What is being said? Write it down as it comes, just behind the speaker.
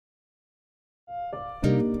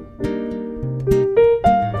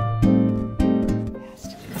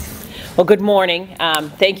Well, good morning.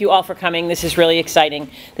 Thank you all for coming. This is really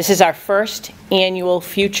exciting. This is our first annual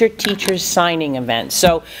Future Teachers Signing event.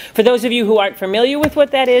 So for those of you who aren't familiar with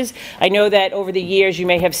what that is, I know that over the years you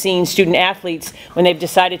may have seen student athletes, when they've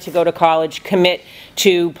decided to go to college, commit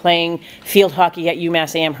to playing field hockey at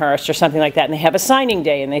UMass Amherst or something like that, and they have a signing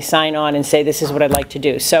day and they sign on and say, this is what I'd like to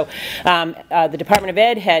do. So the Department of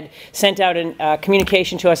Ed had sent out a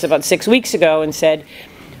communication to us about 6 weeks ago and said,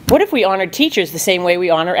 what if we honored teachers the same way we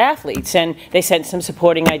honor athletes? And they sent some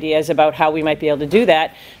supporting ideas about how we might be able to do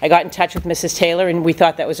that. I got in touch with Mrs. Taylor and we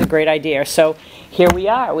thought that was a great idea. So here we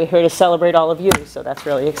are. We're here to celebrate all of you, so that's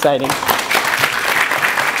really exciting.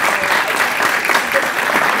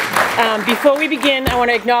 Before we begin, I want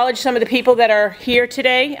to acknowledge some of the people that are here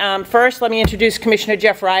today. First, let me introduce Commissioner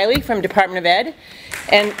Jeff Riley from Department of Ed,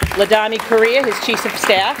 and Ladami Correa, his Chief of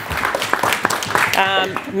Staff.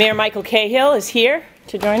 Mayor Michael Cahill is here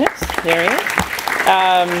to join us. There he is.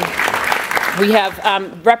 We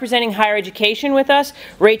have representing higher education with us,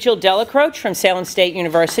 Rachel Delacroce from Salem State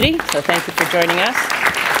University. So thank you for joining us.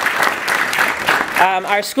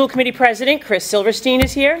 Our school committee president, Chris Silverstein,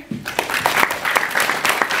 is here.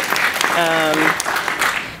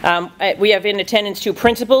 We have in attendance two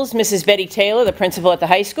principals, Mrs. Betty Taylor, the principal at the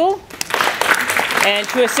high school, and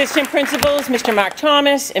two assistant principals, Mr. Mark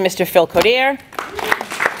Thomas and Mr. Phil Coder.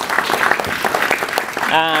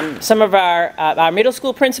 Some of our middle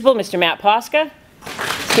school principal, Mr. Matt Posca,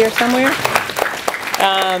 is here somewhere.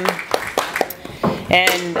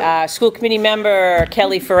 And school committee member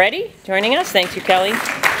Kelly Ferretti joining us. Thank you, Kelly.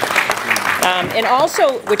 And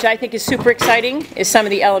also, which I think is super exciting, is some of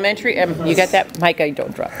the elementary, you got that? Micah,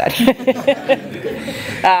 don't drop that.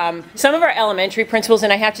 Some of our elementary principals,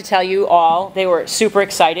 and I have to tell you all, they were super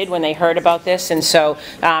excited when they heard about this, and so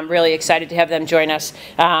really excited to have them join us.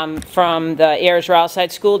 From the Ayers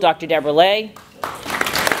Ralside School, Dr. Deborah Lay.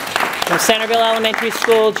 From Centerville Elementary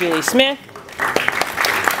School, Julie Smith.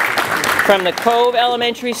 From the Cove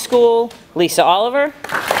Elementary School, Lisa Oliver.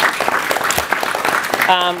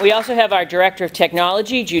 We also have our Director of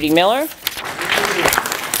Technology, Judy Miller.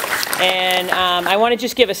 And I want to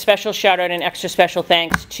just give a special shout out and extra special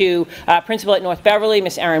thanks to Principal at North Beverly,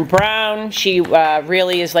 Miss Erin Brown. She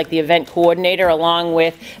really is like the event coordinator, along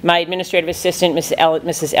with my administrative assistant,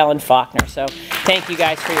 Mrs. Ellen Faulkner. So thank you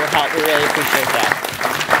guys for your help. We really appreciate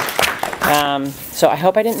that. So I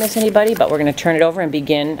hope I didn't miss anybody, but we're going to turn it over and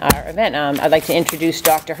begin our event. I'd like to introduce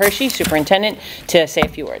Dr. Hershey, Superintendent, to say a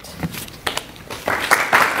few words.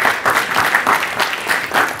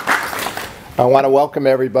 I want to welcome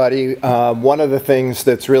everybody. One of the things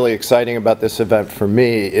that's really exciting about this event for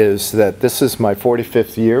me is that this is my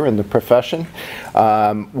 45th year in the profession.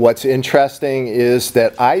 What's interesting is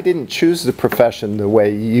that I didn't choose the profession the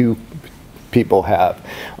way you people have.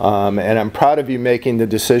 And I'm proud of you making the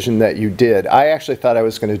decision that you did. I actually thought I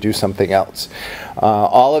was going to do something else.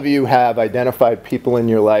 All of you have identified people in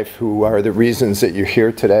your life who are the reasons that you're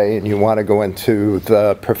here today and you want to go into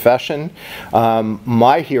the profession.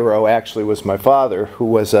 My hero actually was my father, who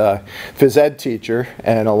was a phys ed teacher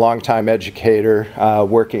and a longtime educator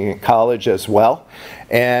working in college as well.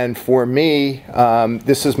 And for me,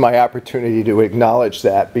 this is my opportunity to acknowledge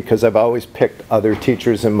that, because I've always picked other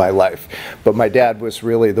teachers in my life. But my dad was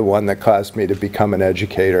really the one that caused me to become an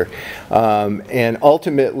educator. And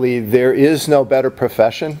ultimately, there is no better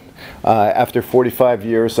profession. After 45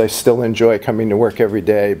 years, I still enjoy coming to work every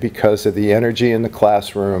day because of the energy in the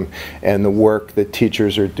classroom and the work that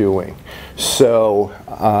teachers are doing. So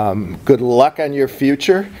good luck on your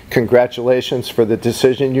future. Congratulations for the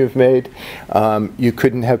decision you've made. You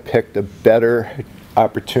couldn't have picked a better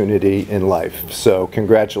opportunity in life. So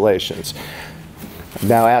congratulations.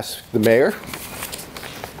 Now ask the mayor.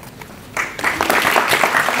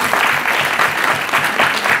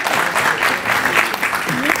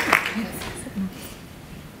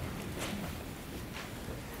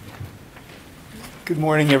 Good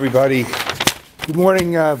morning, everybody. Good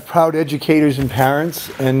morning, proud educators and parents,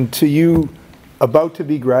 and to you about to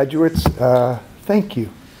be graduates, thank you.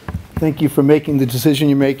 Thank you for making the decision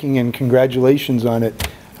you're making, and congratulations on it.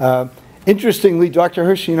 Interestingly, Dr.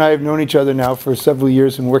 Hershey and I have known each other now for several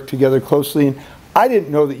years and worked together closely, and I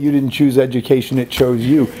didn't know that you didn't choose education, it chose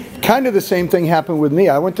you. Kind of the same thing happened with me.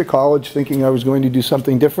 I went to college thinking I was going to do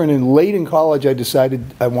something different, and late in college I decided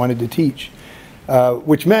I wanted to teach,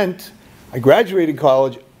 which meant I graduated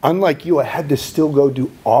college. Unlike you, I had to still go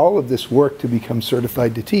do all of this work to become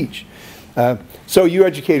certified to teach. So you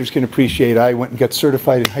educators can appreciate, I went and got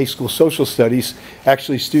certified in high school social studies,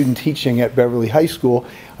 actually student teaching at Beverly High School.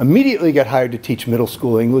 Immediately got hired to teach middle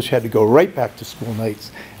school English, had to go right back to school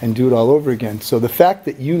nights and do it all over again. So the fact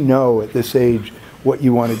that you know at this age what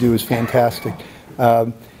you want to do is fantastic.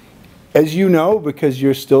 As you know, because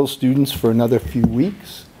you're still students for another few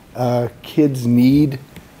weeks, kids need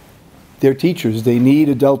their teachers. They need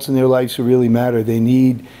adults in their lives who really matter. They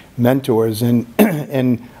need mentors. And,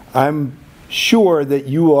 and I'm sure that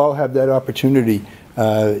you all have that opportunity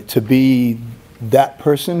to be that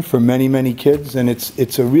person for many, many kids. And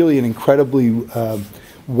it's really an incredibly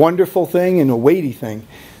wonderful thing and a weighty thing.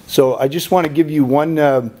 So I just want to give you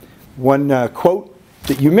one quote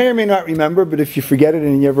that you may or may not remember, but if you forget it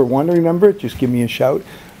and you ever want to remember it, just give me a shout.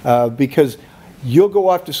 Because you'll go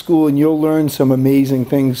off to school and you'll learn some amazing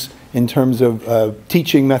things in terms of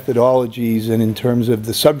teaching methodologies and in terms of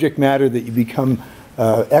the subject matter that you become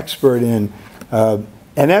expert in. And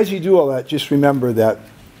as you do all that, just remember that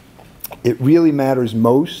it really matters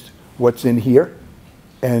most what's in here.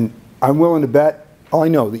 And I'm willing to bet, I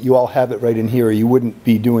know that you all have it right in here or you wouldn't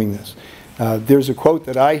be doing this. There's a quote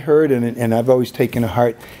that I heard and I've always taken to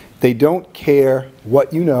heart. They don't care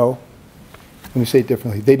what you know. Let me say it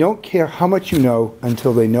differently. They don't care how much you know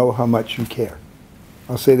until they know how much you care.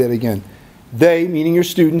 I'll say that again. They, meaning your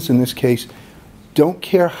students in this case, don't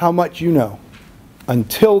care how much you know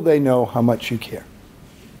until they know how much you care.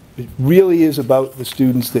 It really is about the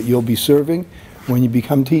students that you'll be serving when you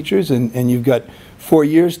become teachers, and you've got 4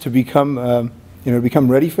 years to become, become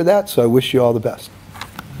ready for that, so I wish you all the best.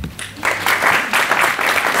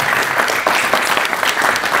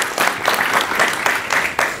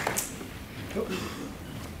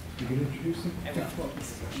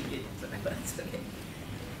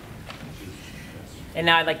 And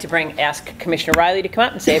now I'd like to ask Commissioner Riley to come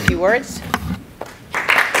up and say a few words.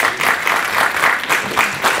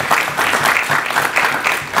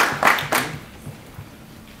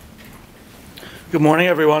 Good morning,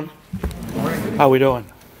 everyone. Good morning. How are we doing?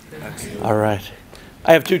 Excellent. All right.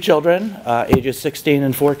 I have two children, ages 16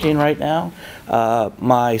 and 14 right now.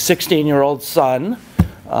 My 16-year-old son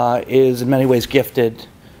is in many ways gifted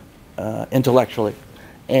intellectually,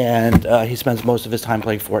 and he spends most of his time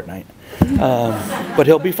playing Fortnite. But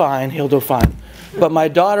he'll be fine. He'll do fine. But my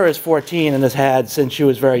daughter is 14 and has had, since she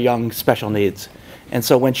was very young, special needs. And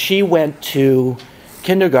so when she went to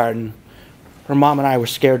kindergarten, her mom and I were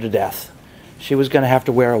scared to death. She was going to have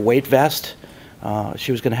to wear a weight vest.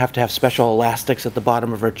 She was going to have special elastics at the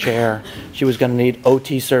bottom of her chair. She was going to need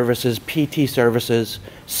OT services, PT services,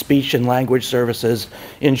 speech and language services.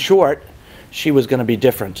 In short, she was going to be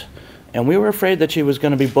different. And we were afraid that she was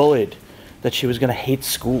going to be bullied, that she was going to hate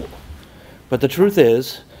school. But the truth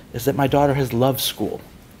is that my daughter has loved school.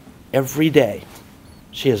 Every day,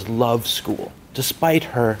 she has loved school, despite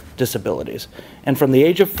her disabilities. And from the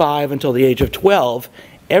age of 5 until the age of 12,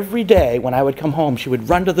 every day when I would come home, she would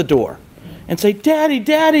run to the door and say, "Daddy,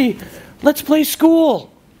 Daddy, let's play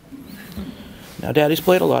school." Now, Daddy's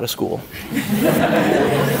played a lot of school.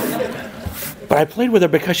 But I played with her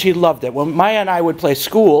because she loved it. When Maya and I would play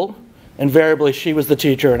school, invariably she was the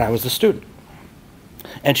teacher and I was the student.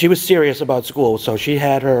 And she was serious about school, so she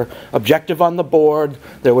had her objective on the board.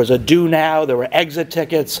 There was a do now, there were exit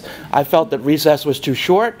tickets. I felt that recess was too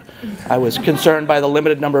short. I was concerned by the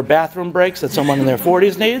limited number of bathroom breaks that someone in their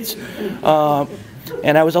 40s needs.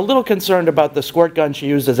 And I was a little concerned about the squirt gun she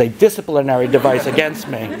used as a disciplinary device against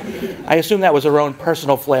me. I assumed that was her own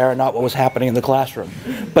personal flair and not what was happening in the classroom.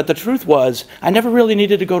 But the truth was, I never really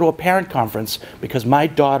needed to go to a parent conference because my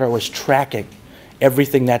daughter was tracking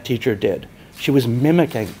everything that teacher did. She was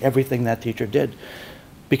mimicking everything that teacher did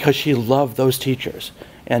because she loved those teachers.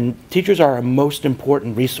 And teachers are our most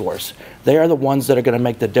important resource. They are the ones that are going to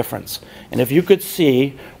make the difference. And if you could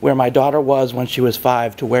see where my daughter was when she was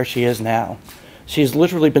 5 to where she is now, she's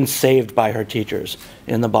literally been saved by her teachers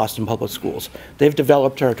in the Boston Public Schools. They've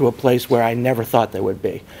developed her to a place where I never thought they would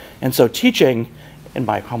be. And so teaching, in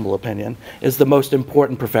my humble opinion, is the most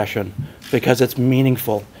important profession because it's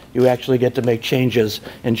meaningful. You actually get to make changes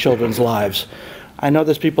in children's lives. I know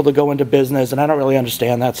there's people that go into business, and I don't really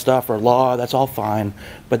understand that stuff, or law, that's all fine.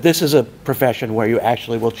 But this is a profession where you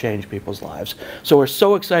actually will change people's lives. So we're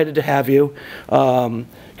so excited to have you.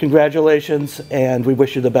 Congratulations, and we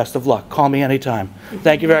wish you the best of luck. Call me anytime.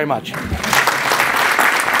 Thank you very much.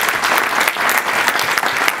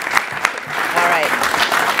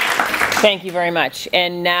 Thank you very much.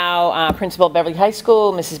 And now, Principal of Beverly High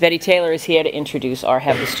School, Mrs. Betty Taylor, is here to introduce or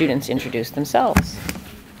have the students introduce themselves.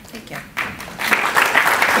 Thank you.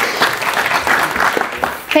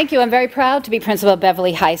 Thank you. I'm very proud to be principal of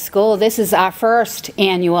Beverly High School. This is our first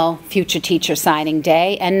annual Future Teacher Signing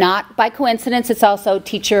Day, and not by coincidence, it's also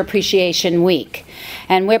Teacher Appreciation Week.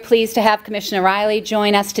 And we're pleased to have Commissioner Riley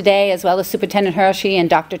join us today, as well as Superintendent Hershey and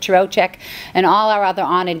Dr. Chirocek, and all our other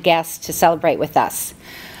honored guests to celebrate with us.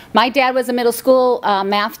 My dad was a middle school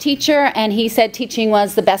math teacher, and he said teaching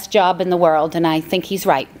was the best job in the world, and I think he's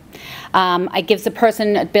right. It gives a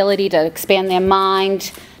person ability to expand their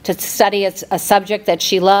mind, to study a subject that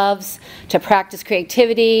she loves, to practice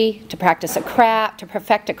creativity, to practice a craft, to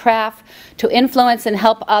perfect a craft, to influence and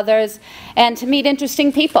help others, and to meet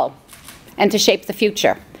interesting people, and to shape the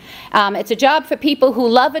future. It's a job for people who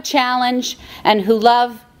love a challenge and who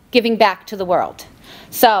love giving back to the world.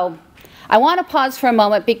 So I want to pause for a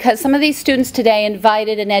moment because some of these students today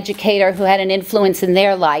invited an educator who had an influence in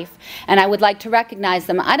their life, and I would like to recognize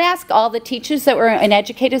them. I'd ask all the teachers that were and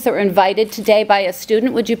educators that were invited today by a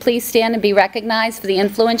student, would you please stand and be recognized for the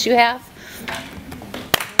influence you have?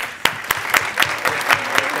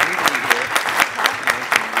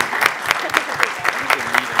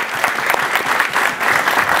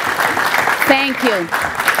 Thank you.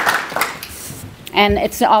 And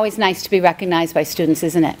it's always nice to be recognized by students,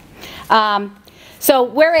 isn't it? So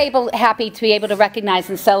we're happy to be able to recognize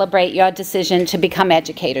and celebrate your decision to become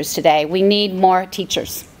educators today. We need more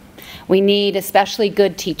teachers. We need especially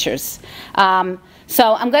good teachers.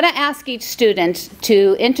 So I'm going to ask each student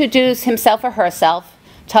to introduce himself or herself,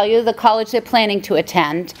 tell you the college they're planning to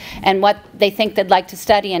attend, and what they think they'd like to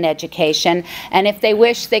study in education. And if they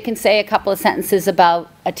wish, they can say a couple of sentences about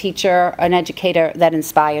a teacher, an educator that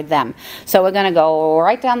inspired them. So we're going to go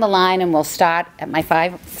right down the line, and we'll start at my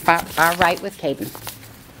far right with Caden.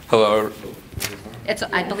 Hello.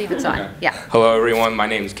 I believe it's on. Yeah. Hello, everyone. My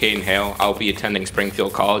name is Caden Hale. I'll be attending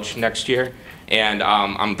Springfield College next year, and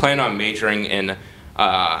I'm planning on majoring in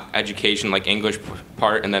education, like English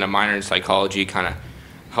part, and then a minor in psychology, kind of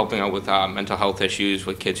helping out with mental health issues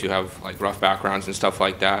with kids who have like rough backgrounds and stuff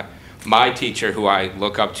like that. My teacher, who I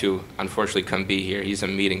look up to, unfortunately couldn't be here. He's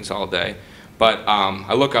in meetings all day. But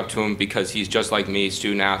I look up to him because he's just like me,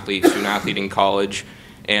 student athlete in college,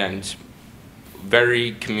 and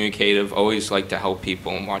very communicative, always like to help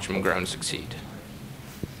people and watch them grow and succeed.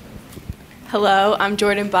 Hello, I'm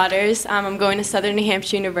Jordan Butters. I'm going to Southern New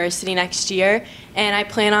Hampshire University next year, and I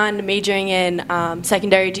plan on majoring in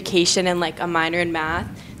secondary education and like a minor in math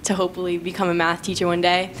to hopefully become a math teacher one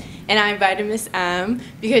day. And I invited Miss M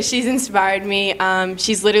because she's inspired me.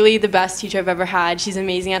 She's literally the best teacher I've ever had. She's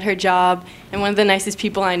amazing at her job and one of the nicest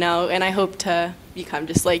people I know, and I hope to become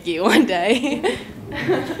just like you one day.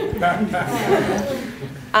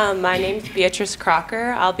 My name's Beatrice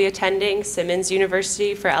Crocker. I'll be attending Simmons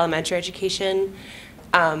University for elementary education.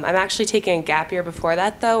 I'm actually taking a gap year before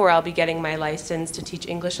that, though, where I'll be getting my license to teach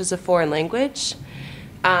English as a foreign language.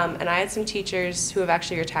 And I had some teachers who have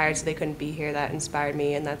actually retired, so they couldn't be here, that inspired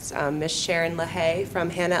me, and that's Miss Sharon LaHaye from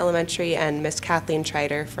Hannah Elementary and Miss Kathleen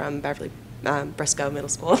Trider from Briscoe Middle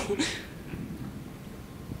School. Hi,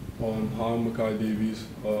 I'm Makai Davies.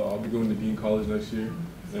 I'll be going to Dean College next year,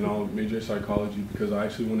 and I'll major in psychology because I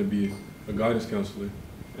actually want to be a guidance counselor.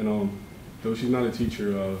 And though she's not a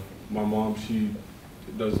teacher, my mom, she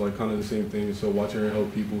does like kind of the same thing, so watching her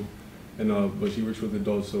help people, and but she works with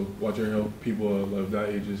adults, so watching her help people of that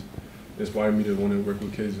age has inspired me to want to work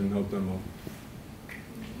with kids and help them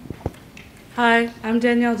out. Hi, I'm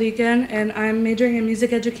Danielle Deacon, and I'm majoring in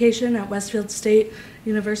music education at Westfield State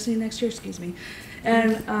University next year,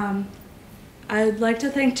 And I'd like to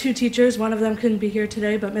thank two teachers. One of them couldn't be here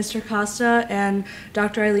today, but Mr. Costa and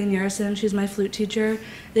Dr. Eileen Yarrison. She's my flute teacher.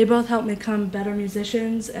 They both helped me become better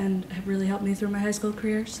musicians and have really helped me through my high school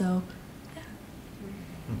career, so yeah.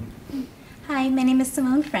 Hi, my name is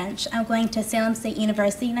Simone French. I'm going to Salem State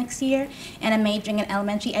University next year, and I'm majoring in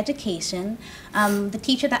elementary education. The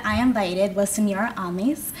teacher that I invited was Senora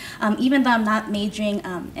Almes. Even though I'm not majoring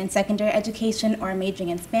in secondary education or majoring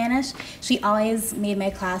in Spanish, she always made my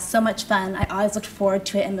class so much fun. I always looked forward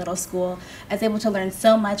to it in middle school. I was able to learn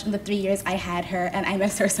so much in the 3 years I had her, and I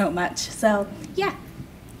miss her so much. So, yeah.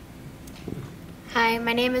 Hi,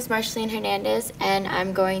 my name is Marceline Hernandez, and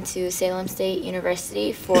I'm going to Salem State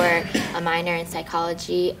University for a minor in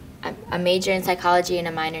psychology, a major in psychology and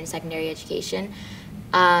a minor in secondary education.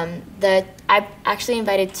 I actually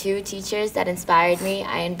invited two teachers that inspired me.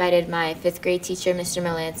 I invited my 5th grade teacher, Mr.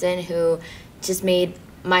 Melanson, who just made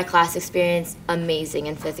my class experience amazing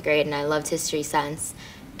in 5th grade, and I loved history since.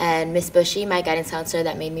 And Miss Bushy, my guidance counselor,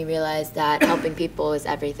 that made me realize that helping people is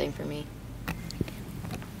everything for me.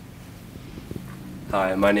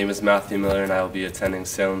 Hi, my name is Matthew Miller, and I will be attending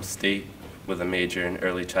Salem State with a major in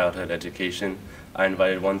early childhood education. I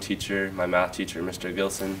invited one teacher, my math teacher, Mr.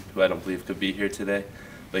 Gilson, who I don't believe could be here today,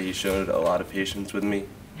 but he showed a lot of patience with me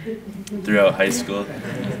throughout high school,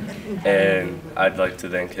 and I'd like to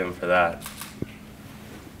thank him for that.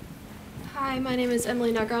 Hi, my name is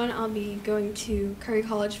Emily Negron. I'll be going to Curry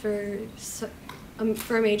College for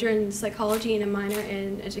a major in psychology and a minor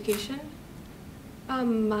in education.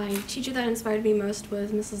 My teacher that inspired me most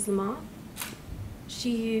was Mrs. Lamont.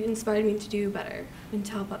 She inspired me to do better and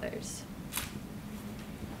to help others.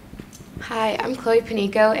 Hi, I'm Chloe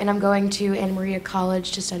Panico, and I'm going to Anna Maria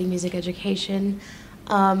College to study music education.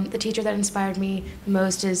 The teacher that inspired me the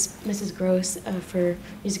most is Mrs. Gross for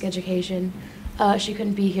music education. She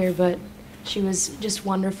couldn't be here, but she was just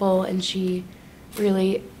wonderful, and she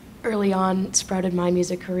really early on sprouted my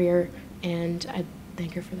music career, and I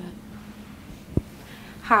thank her for that.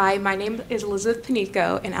 Hi, my name is Elizabeth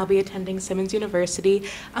Panico, and I'll be attending Simmons University,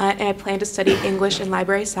 and I plan to study English and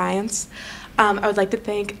library science. I would like to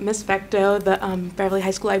thank Ms. Vecto, the Beverly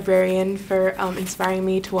High School librarian, for inspiring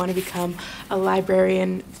me to want to become a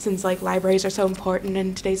librarian, since libraries are so important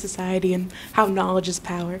in today's society and how knowledge is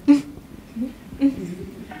power.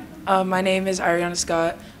 My name is Ariana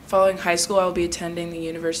Scott. Following high school, I will be attending the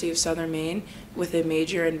University of Southern Maine with a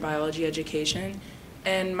major in biology education.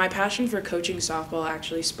 And my passion for coaching softball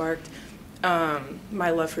actually sparked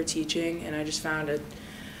my love for teaching, and I just found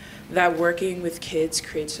that working with kids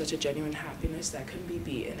creates such a genuine happiness that couldn't be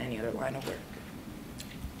beat in any other line of work.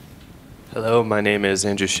 Hello, my name is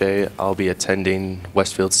Andrew Shea. I'll be attending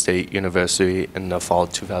Westfield State University in the fall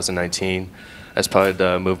of 2019 as part of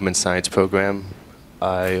the Movement Science program.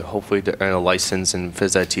 I hopefully to earn a license in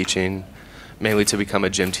phys ed teaching, mainly to become a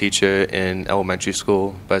gym teacher in elementary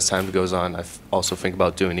school. But as time goes on, I also think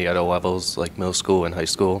about doing the other levels like middle school and high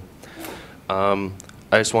school.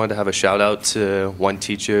 I just wanted to have a shout out to one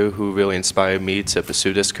teacher who really inspired me to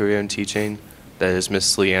pursue this career in teaching. That is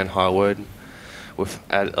Miss Leanne Harwood.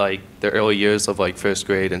 At the early years of first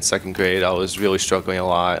grade and second grade, I was really struggling a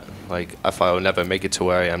lot. I thought I would never make it to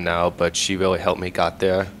where I am now, but she really helped me got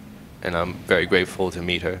there, and I'm very grateful to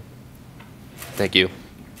meet her. Thank you.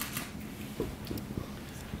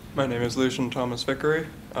 My name is Lucian Thomas Vickery.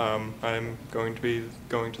 I'm going to be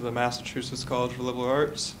going to the Massachusetts College for Liberal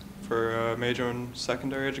Arts for a major in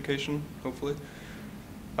secondary education, hopefully.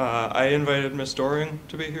 I invited Miss Doring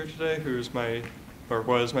to be here today, who's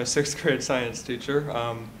was my 6th grade science teacher.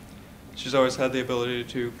 She's always had the ability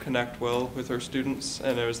to connect well with her students,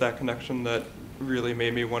 and it was that connection that really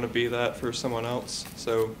made me want to be that for someone else.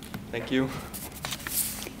 So, thank you.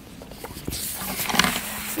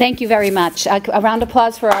 Thank you very much. A round of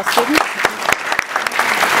applause for our students.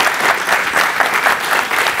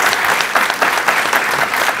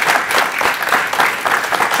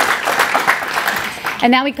 And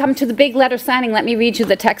now we come to the big letter signing. Let me read you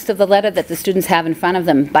the text of the letter that the students have in front of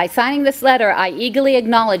them. By signing this letter, I eagerly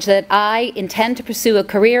acknowledge that I intend to pursue a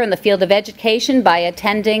career in the field of education by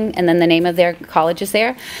attending, and then the name of their college is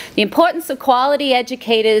there. The importance of quality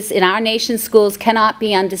educators in our nation's schools cannot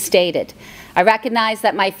be understated. I recognize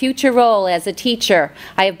that my future role as a teacher,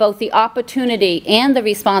 I have both the opportunity and the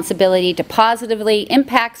responsibility to positively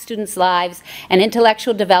impact students' lives and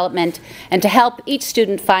intellectual development, and to help each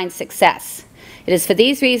student find success. It is for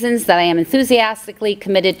these reasons that I am enthusiastically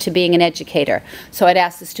committed to being an educator. So I'd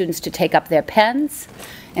ask the students to take up their pens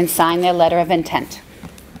and sign their letter of intent.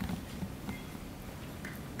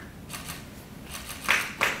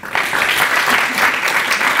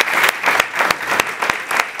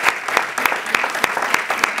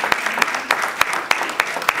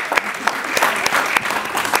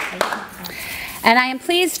 And I am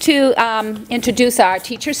pleased to introduce our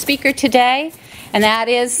teacher speaker today, and that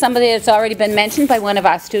is somebody that's already been mentioned by one of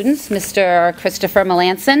our students, Mr. Christopher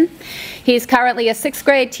Melanson. He's currently a 6th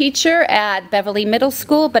grade teacher at Beverly Middle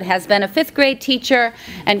School, but has been a 5th grade teacher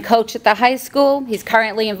and coach at the high school. He's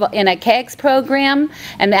currently in a CAGS program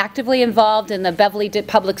and actively involved in the Beverly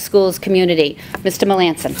Public Schools community. Mr.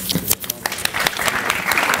 Melanson.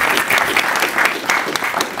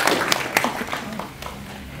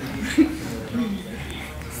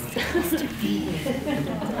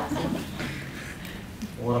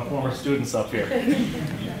 A lot of former students up here.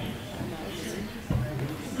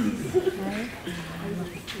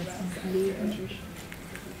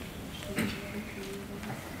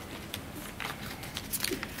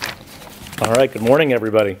 All right, good morning,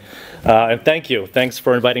 everybody. And thank you. Thanks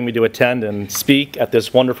for inviting me to attend and speak at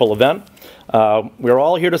this wonderful event. We are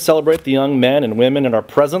all here to celebrate the young men and women in our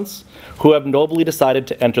presence who have nobly decided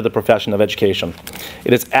to enter the profession of education.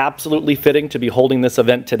 It is absolutely fitting to be holding this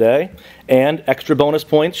event today, and extra bonus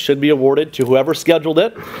points should be awarded to whoever scheduled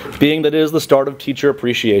it, being that it is the start of Teacher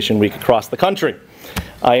Appreciation Week across the country.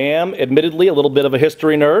 I am, admittedly, a little bit of a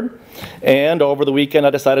history nerd, and over the weekend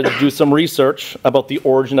I decided to do some research about the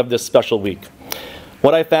origin of this special week.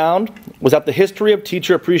 What I found was that the history of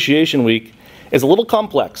Teacher Appreciation Week is a little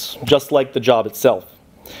complex, just like the job itself.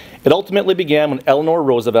 It ultimately began when Eleanor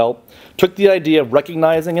Roosevelt took the idea of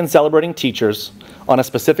recognizing and celebrating teachers on a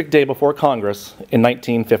specific day before Congress in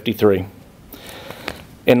 1953.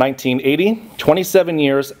 In 1980, 27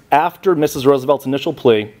 years after Mrs. Roosevelt's initial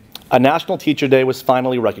plea, a National Teacher Day was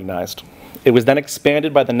finally recognized. It was then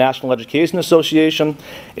expanded by the National Education Association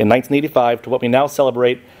in 1985 to what we now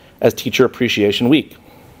celebrate as Teacher Appreciation Week.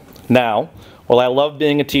 Now, while I love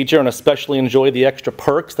being a teacher and especially enjoy the extra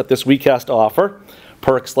perks that this week has to offer,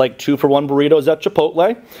 perks like 2-for-1 burritos at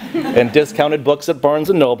Chipotle and discounted books at Barnes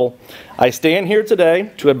 & Noble, I stand here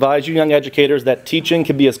today to advise you young educators that teaching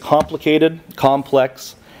can be as complicated,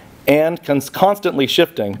 complex, and constantly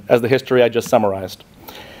shifting as the history I just summarized.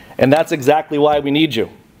 And that's exactly why we need you.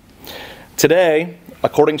 Today,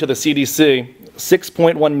 according to the CDC,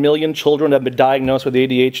 6.1 million children have been diagnosed with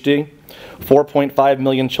ADHD, 4.5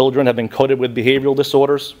 million children have been coded with behavioral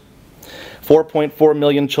disorders, 4.4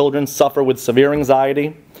 million children suffer with severe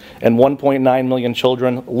anxiety, and 1.9 million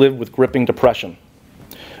children live with gripping depression.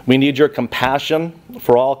 We need your compassion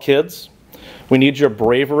for all kids. We need your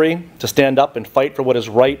bravery to stand up and fight for what is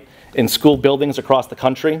right in school buildings across the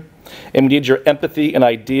country. And we need your empathy and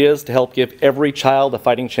ideas to help give every child a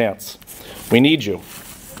fighting chance. We need you.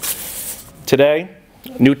 Today,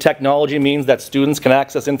 new technology means that students can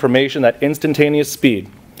access information at instantaneous speed,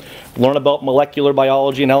 learn about molecular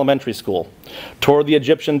biology in elementary school, tour the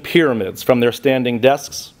Egyptian pyramids from their standing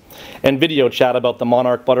desks, and video chat about the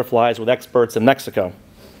monarch butterflies with experts in Mexico.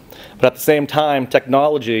 But at the same time,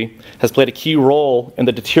 technology has played a key role in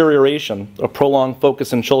the deterioration of prolonged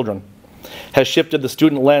focus in children, has shifted the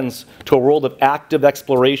student lens to a world of active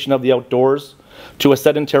exploration of the outdoors, to a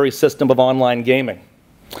sedentary system of online gaming,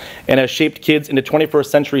 and has shaped kids into 21st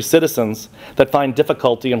century citizens that find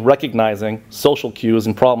difficulty in recognizing social cues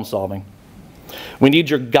and problem solving. We need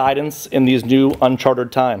your guidance in these new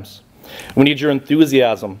uncharted times. We need your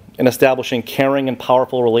enthusiasm in establishing caring and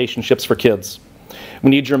powerful relationships for kids. We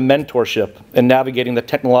need your mentorship in navigating the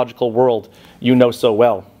technological world you know so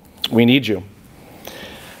well. We need you.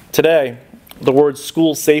 Today, the words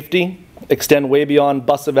school safety extend way beyond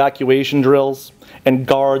bus evacuation drills and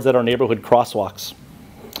guards at our neighborhood crosswalks.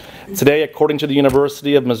 Today, according to the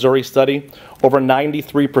University of Missouri study, over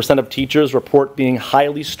 93% of teachers report being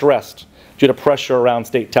highly stressed due to pressure around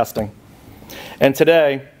state testing. And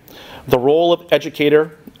today, the role of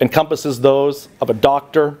educator encompasses those of a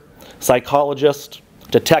doctor, psychologist,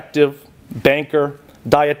 detective, banker,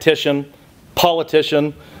 dietitian,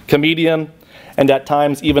 politician, comedian, and at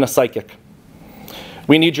times even a psychic.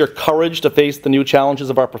 We need your courage to face the new challenges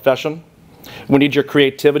of our profession. We need your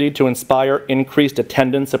creativity to inspire increased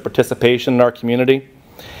attendance and participation in our community.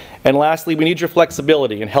 And lastly, we need your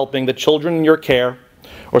flexibility in helping the children in your care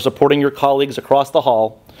or supporting your colleagues across the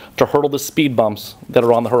hall to hurdle the speed bumps that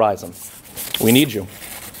are on the horizon. We need you.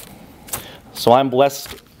 So I'm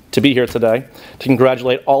blessed to be here today to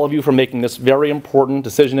congratulate all of you for making this very important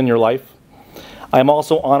decision in your life. I am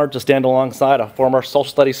also honored to stand alongside a former social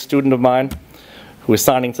studies student of mine who is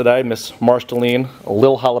signing today, Miss Marceline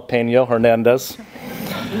Lil Jalapeno Hernandez.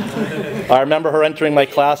 I remember her entering my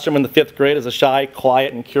classroom in the 5th grade as a shy,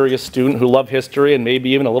 quiet, and curious student who loved history and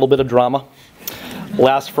maybe even a little bit of drama.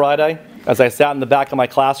 Last Friday, as I sat in the back of my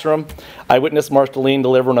classroom, I witnessed Marceline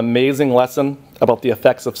deliver an amazing lesson about the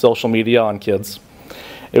effects of social media on kids.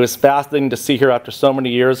 It was fascinating to see her after so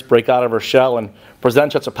many years break out of her shell and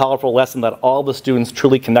present such a powerful lesson that all the students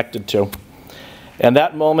truly connected to. And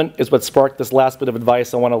that moment is what sparked this last bit of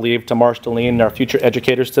advice I want to leave to Marceline and our future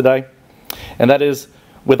educators today. And that is,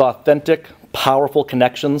 with authentic, powerful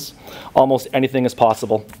connections, almost anything is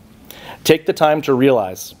possible. Take the time to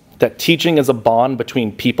realize that teaching is a bond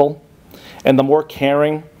between people, and the more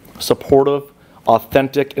caring, supportive,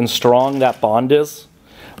 authentic, and strong that bond is,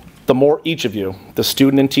 the more each of you, the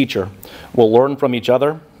student and teacher, will learn from each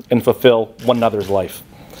other and fulfill one another's life.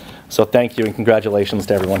 So thank you and congratulations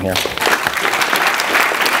to everyone here.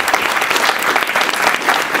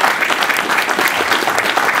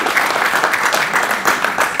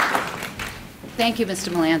 Thank you, Mr.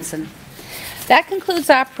 Melanson. That concludes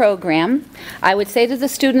our program. I would say to the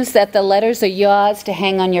students that the letters are yours to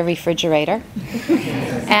hang on your refrigerator.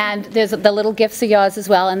 And there's the little gifts are yours as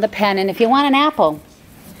well, and the pen. And if you want an apple,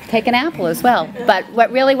 take an apple as well. But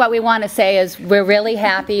what we want to say is we're really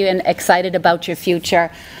happy and excited about your future.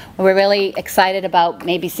 We're really excited about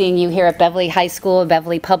maybe seeing you here at Beverly High School,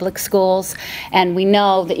 Beverly Public Schools, and we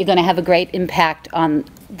know that you're going to have a great impact on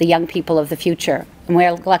the young people of the future. And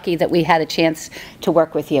we're lucky that we had a chance to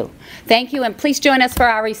work with you. Thank you, and please join us for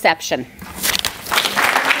our reception.